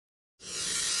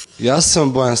Ja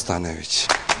sam Bojan Stanojević.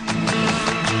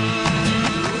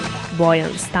 Bojan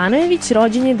Stanojević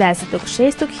rođen je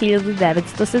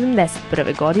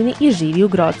 10.6.1971. godine i živi u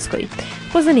Grockoj.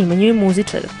 Po zanimanju je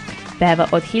muzičar. Peva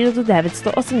od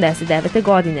 1989.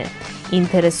 godine.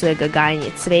 Interesuje ga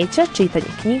gajenje cveća, čitanje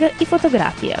knjiga i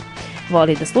fotografija.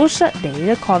 Voli da sluša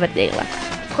Davida Coverdale-a.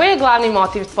 Koji je glavni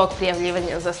motiv tvog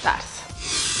prijavljivanja za Stars?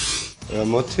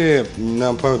 Motiv je,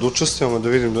 nemam pojma, da učestvujemo, da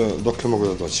vidim dokle mogu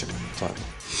da dođem.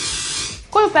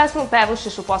 Koju pesmu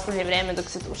pevušiš u poslednje vreme dok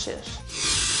se tuširaš?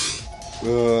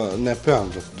 Ne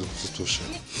pevam dok se tuširam.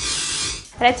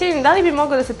 Reci mi, da li bi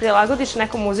mogao da se prilagodiš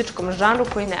nekom muzičkom žanru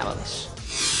koji ne voliš?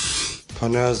 Pa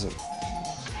ne znam.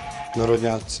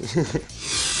 Narodnjaci.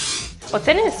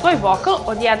 Oceni svoj vokal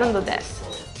od 1 do 10.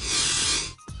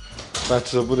 Pa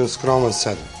eto da budem skroman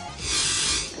 7.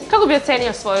 Kako bi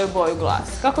ocenio svoju boju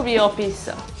glasa? Kako bi je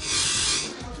opisao?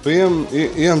 Pa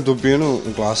imam dubinu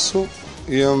u glasu,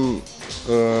 imam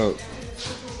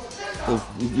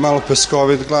malo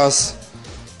peskovit glas,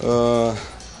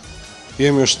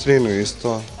 imam još trinu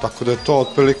isto, tako da je to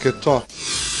otprilike to.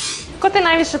 Ko te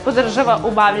najviše podržava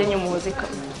u bavljenju muzikom?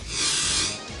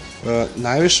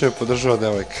 Najviše me podržava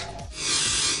devojka.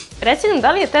 Reci nam,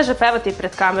 da li je teže pevati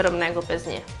pred kamerom nego bez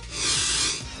nje?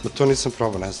 To nisam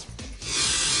probao, ne znam.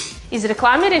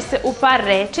 Izreklamiraj se u par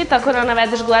reči tako da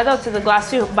navedeš gledalce da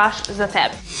glasuju baš za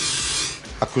tebe.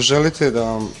 Ako želite da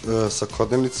vam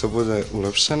svakodnevnica bude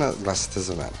ulepšena, glasite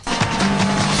za mene.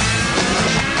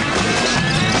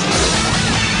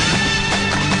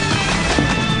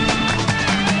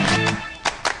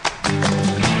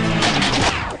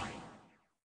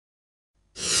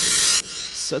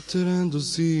 Satiran do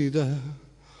zida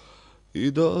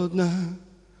i do dna,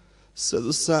 sve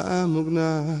do samog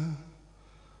dna,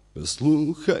 bez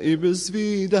sluha i bez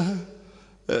vida,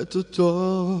 eto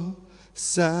to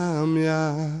sam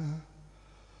ja.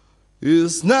 I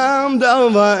znam da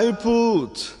ovaj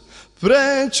put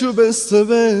preću bez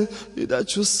tebe i da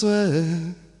ću sve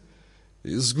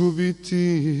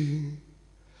izgubiti.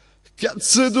 Kad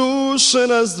se duše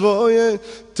razdvoje,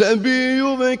 tebi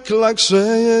uvek lakše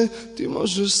je, ti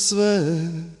možeš sve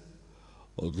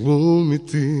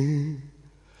odglumiti.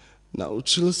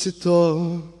 Naučila si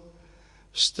to,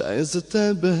 šta je za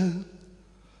tebe,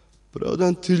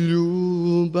 prodam ti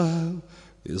ljubav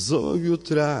iz ovog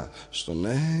jutra što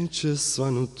neće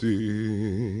svanuti.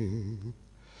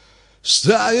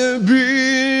 Šta je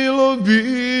bilo,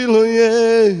 bilo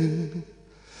je,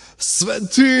 sve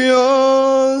ti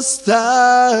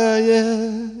ostaje,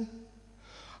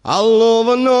 al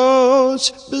ova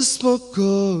noć bez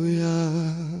pokoja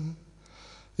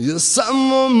je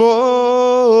samo moja.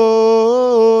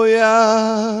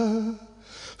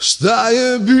 Šta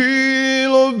je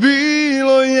bilo,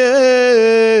 bilo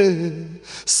je,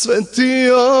 sve ti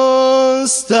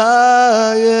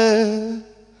ostaje,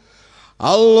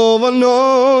 al ova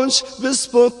noć bez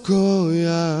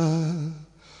pokoja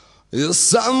je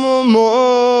samo moja.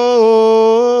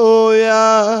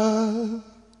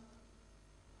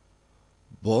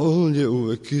 Bol je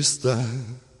uvek ista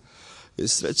i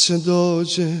sreća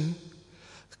dođe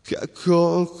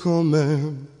kako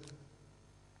kome.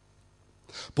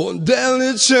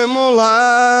 Podelit ćemo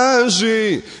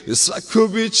laži i svako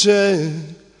bit će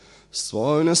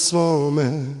svoj na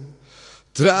svome.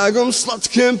 Tragom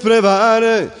slatke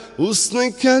prevare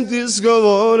usne kad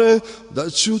izgovore da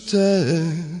ću te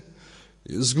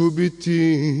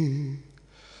izgubiti.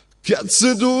 Kad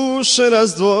se duše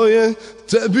razdvoje,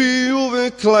 tebi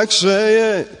uvek lakše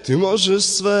je, ti možeš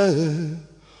sve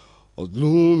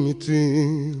odglumiti.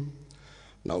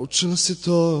 Naučila si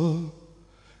to,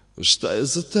 šta je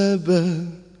za tebe,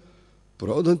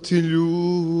 prodati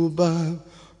ljubav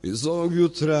iz ovog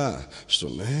jutra što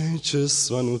neće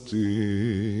svanuti.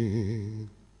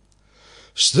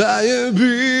 Šta je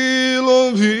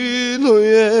bilo, bilo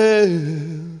je,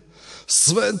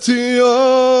 sve ti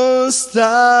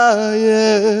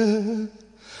ostaje,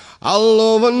 al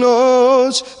ova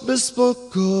noć bez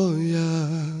pokoja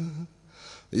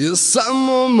je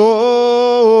samo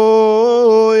moja.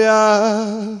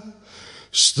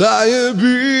 Šta je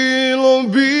bilo,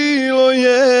 bilo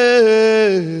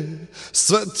je,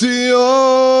 sve ti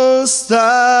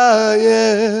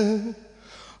ostaje,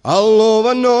 al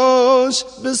ova noć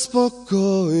bez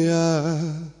pokoja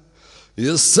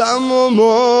je samo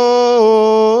moja.